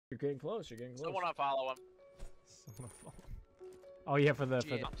getting close. You're getting close. Someone unfollow him. Someone follow. Oh yeah, for the.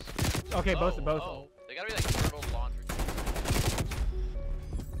 Okay, both. Oh. They gotta be like turtle laundry.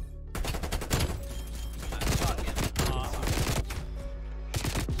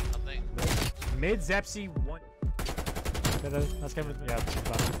 Nothing. Mid Zepsi one. That's coming. Yeah.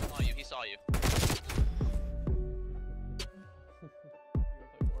 Oh, he saw you.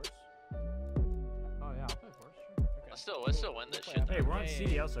 Let's still win this shit. Hey, we're on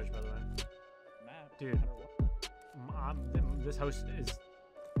CDL search, by the way. Dude, this host is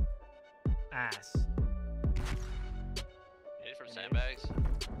ass. Hit it from sandbags.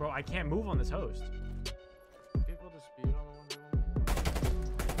 Bro, I can't move on this host. People dispute on the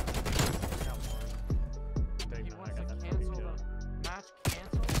 1v1. He wants to cancel the match.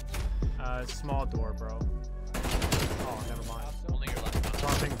 Cancel? Small door, bro. Oh, never mind. Only your left.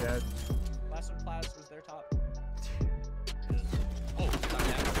 Crossing dead. Last one class was their top. Oh,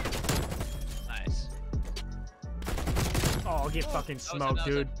 nice. Oh, I'll get fucking smoked,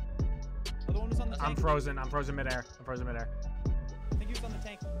 dude. Other one was on the tank. I'm frozen midair. I think he was on the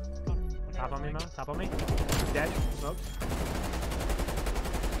tank. Top on me, Mo. Top on me. Dead. Smoked.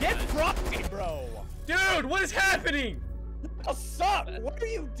 Get from me, bro! Dude, what is happening? What's up? What are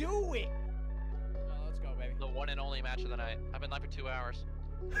you doing? Let's go, baby. The one and only match of the night. I've been live for 2 hours.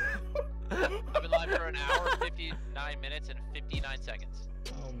 I've been live for an hour, 59 minutes, and 59 seconds.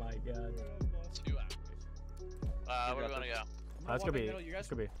 Oh my god. 2 hours. Where do we want to go? Let's go B. Let's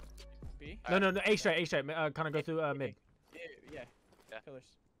go B. B? No, A straight. Kind of go through mid. Yeah.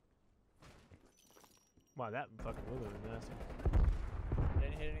 Pillars. Wow, that fucking blew it. Nasty.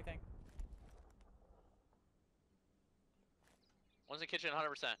 Didn't hit anything. One's in kitchen,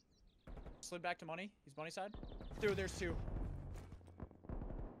 100%. Slid back to money. He's money side. Dude, there's two.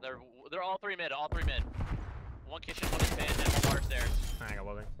 They're all three mid. One kitchen, one in pan, and one water stairs. I got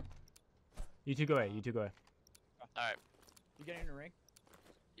welding. You two go A. Alright. You getting in the ring?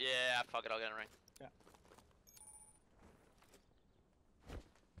 Yeah, fuck it, I'll get in a ring. Yeah.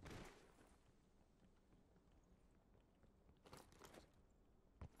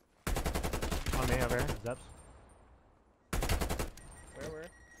 On me over here. Zeps. Where?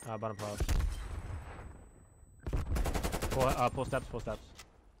 Bottom pause. Pull steps.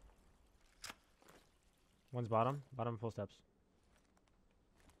 One's bottom, full steps.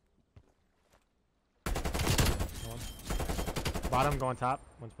 One. Bottom going top,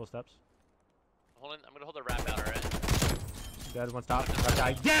 one's full steps. I'm gonna hold the wrap out, alright? Dead, one's top. That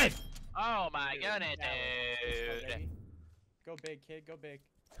guy dead! Oh my goodness, dude! Go big, kid, go big.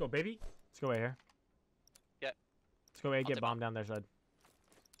 Let's go, baby. Let's go A here. Yep. Let's go A, get bombed down their side.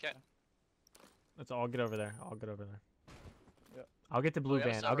 Okay. Let's all get over there. Yep. I'll get the blue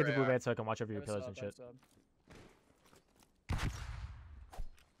van. I'll get the blue van so I can watch over your pillars and shit.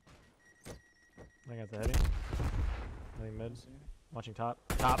 I got the heading. Heading mid. Watching top.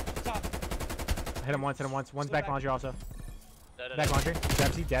 Hit him once. One's back laundry also. Back laundry.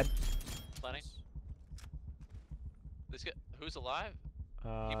 Zepsi, dead. Planning. Who's alive?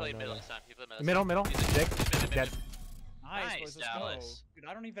 He played middle this time. Middle. Dick. Dead. Nice, Dallas. Dude,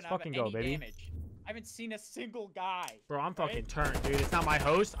 I don't even have fucking any go, baby. damage. I haven't seen a single guy. Bro, I'm fucking turned, dude. It's not my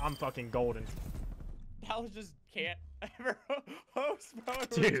host. I'm fucking golden. Dallas just can't ever host, bro.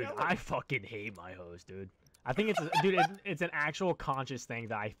 Dude, I fucking hate my host, dude. I think it's an actual conscious thing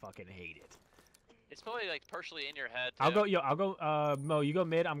that I fucking hate it. It's probably like partially in your head. Too. I'll go, Mo, you go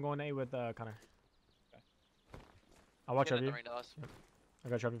mid. I'm going A with Connor. Okay. I'll watch over you. Yep. I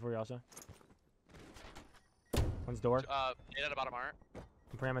got trouble for you also. One's door. Hit at the bottom armor.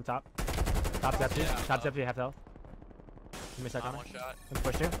 I'm praying on top. Top Zepsi. Top Zepsi, half health. Give me a second. One shot. Let's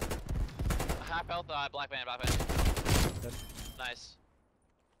push you. Half health, black man. Good. Nice.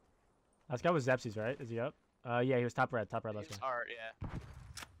 Last guy was Zepsi's, right? Is he up? Yeah, he was top red last guy. Hard, yeah.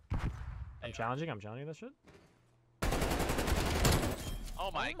 I'm challenging this shit.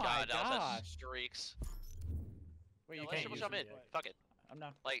 Oh my god, that was streaks. Wait, you you can't can't use it. Fuck it. I'm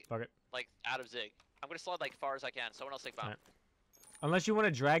not. Fuck it. Like out of zig. I'm gonna slide like far as I can. Someone else take bomb. Right. Unless you want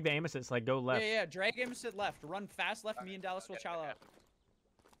to drag the aim assist, like go left. Yeah, drag him sit left. Run fast left. Me and Dallas will chow out.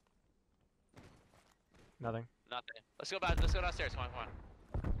 Nothing. Let's go back. Let's go downstairs. Come on.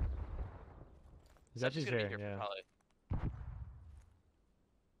 Zepsi's here, yeah. Probably.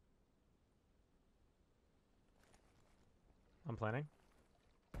 I'm planning.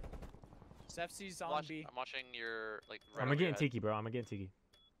 Zepsi's on B. I'm watching your like. I'm gonna get in Tiki, bro. Alright.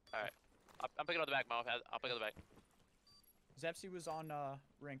 I'm picking up the back, Mo. I'll pick up the back. Zepsi was on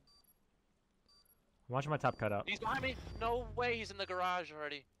ring. I'm watching my top cut out. He's behind me. No way. He's in the garage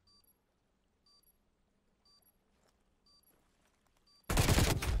already.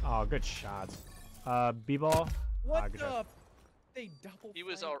 Oh, good shots. B-ball. What good the? shot. They double. He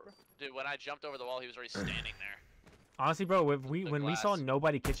was flanked, all, dude. When I jumped over the wall, he was already standing there. Honestly, bro, if we The when we saw glass.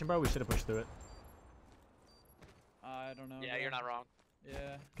 nobody kitchen, bro, we should have pushed through it. I don't know. Yeah, bro. you're not wrong.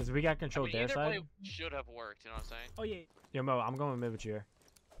 Yeah. Cause we got control I mean, their either side. play should have worked. You know what I'm saying? Oh yeah. Yo, Mo, I'm going mid with you here.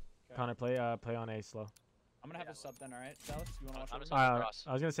 Okay. Connor, play on A slow. I'm gonna have a sub then, alright? Dallas, you wanna watch I'm over? just on cross.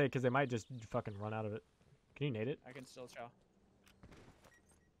 I was gonna say because they might just fucking run out of it. Can you nade it? I can still chow.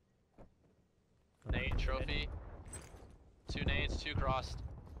 Nade trophy. 2 nades, 2 crossed.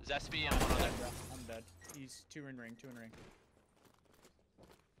 Zespi and 1 on there. Bro. I'm dead. He's 2 in ring, 2 in ring.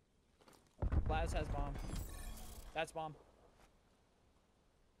 Plaz has bomb. That's bomb.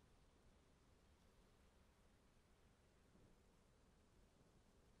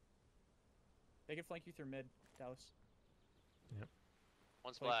 They can flank you through mid, Dallas.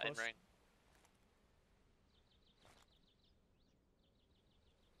 One's Play flat in close. ring.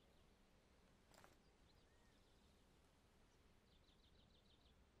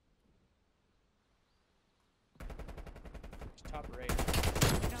 He's top right.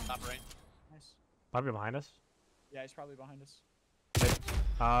 Top ring. Nice. Probably behind us. Yeah, he's probably behind us.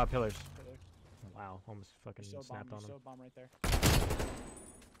 Pillars. Pillars. Wow, almost fucking There's still a bomb. snapped on There's him. still a bomb right there.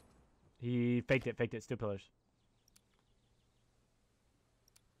 He faked it. Still pillars.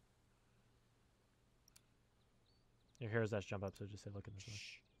 Your heroes dash jump up, so just say look at this one.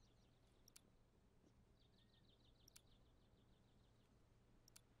 Shh.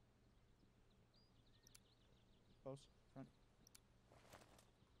 Close. Front.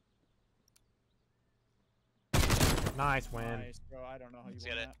 Nice win. Nice, bro. I don't know how you Let's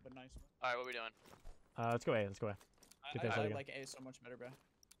won get it. that, but nice. Alright, what are we doing? Let's go A. Let's go A. Get that I shot again. like A so much better, bro.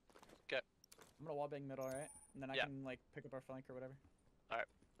 'Kay. I'm gonna wallbang middle, alright? And then I Yeah. can like pick up our flank or whatever.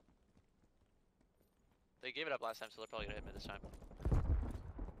 They gave it up last time, so they're probably gonna hit me this time.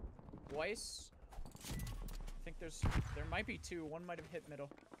 Weiss. I think there might be 2. One might have hit middle.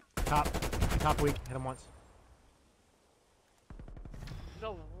 Top weak. Hit him once.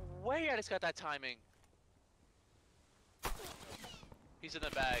 No way I just got that timing. He's in the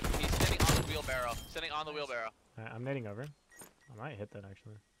bag. He's sitting on the wheelbarrow. Sitting on the wheelbarrow. Alright, I'm nading over. I might hit that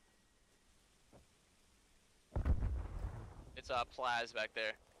actually. It's Plaz back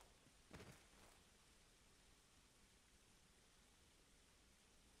there.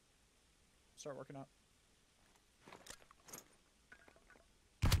 Start working up.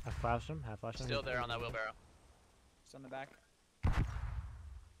 I flashed him. Half flashed him. Still there on that wheelbarrow. He's on the back.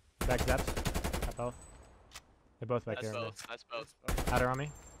 Back zaps. Half health. They're both back That's here. both. That's both. Outer on me.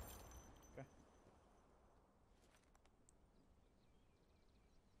 Okay.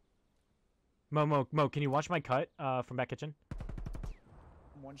 Mo, can you watch my cut from back kitchen?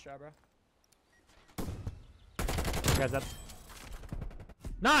 I'm 1 shot, bro. Guys up.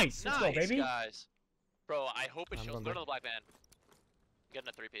 Nice! Let's Nice, go, baby! guys. Bro, I hope it I'm shows. going Go back. to the black van. Getting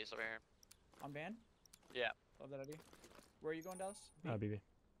a 3-piece over here. On ban? Yeah. Love that idea. Where are you going, Dallas? B? BB.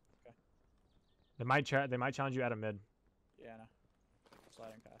 Okay. They might challenge you out of mid. Yeah, no.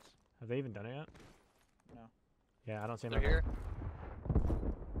 Sliding pass. Have they even done it yet? No. Yeah, I don't see They're them. here.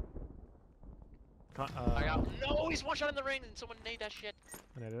 I I got. No, he's 1 shot in the ring, and someone nade that shit.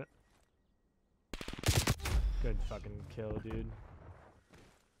 did it. Good fucking kill, dude.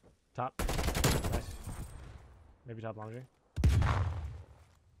 Top. Nice. Maybe top laundry.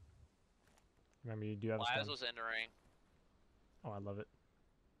 Remember, you do have a Plaz stun. was in the ring. Oh, I love it.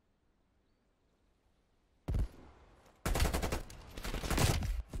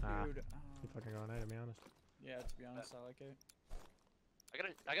 Dude. You fucking going to be honest. Yeah, to be honest, I like it.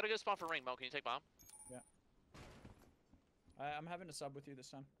 I got a good spot for ring. Mo, can you take bomb? I'm having a sub with you this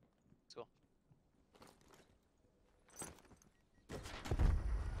time. Let's go.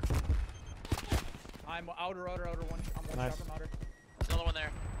 I'm outer one. I'm 1 Nice. shot from outer. There's another one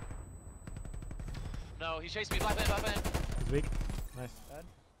there. No, he's chasing me. Black van. He's weak. Nice. Dead.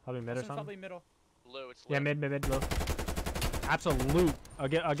 Probably mid or This one's something. probably middle. Blue, it's blue. Yeah, mid, low. Absolute. I'll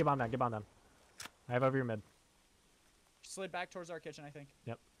get bomb down. Get bomb down. I have over your mid. Slid back towards our kitchen, I think.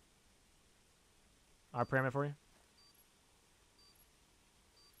 I'll pyramid for you.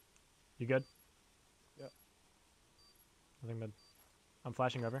 You good? Yep. Nothing mid. I'm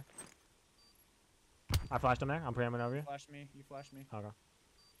flashing over. I flashed him there. I'm pyramid over you. Flash me. You flash me. Okay.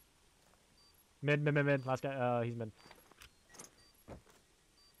 Mid. Last guy. He's mid.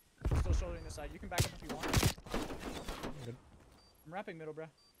 Still shouldering this side. You can back up if you want. Good. I'm wrapping middle, bro.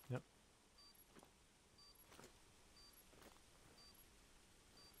 Yep.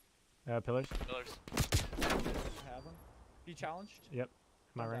 Pillars. Pillars. I have him. He challenged. Yep.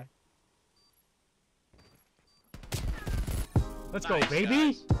 Am I Okay. right? Let's Nice, go,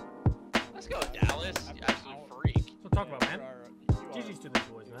 baby! guys. talk about, man? GG's to these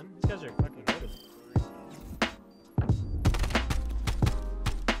boys, man. These guys are fucking good.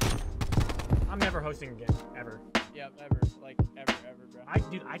 I'm never hosting again, ever. Yep, ever. Like, ever, bro.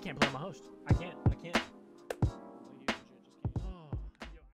 Dude, I can't play on my host. I can't.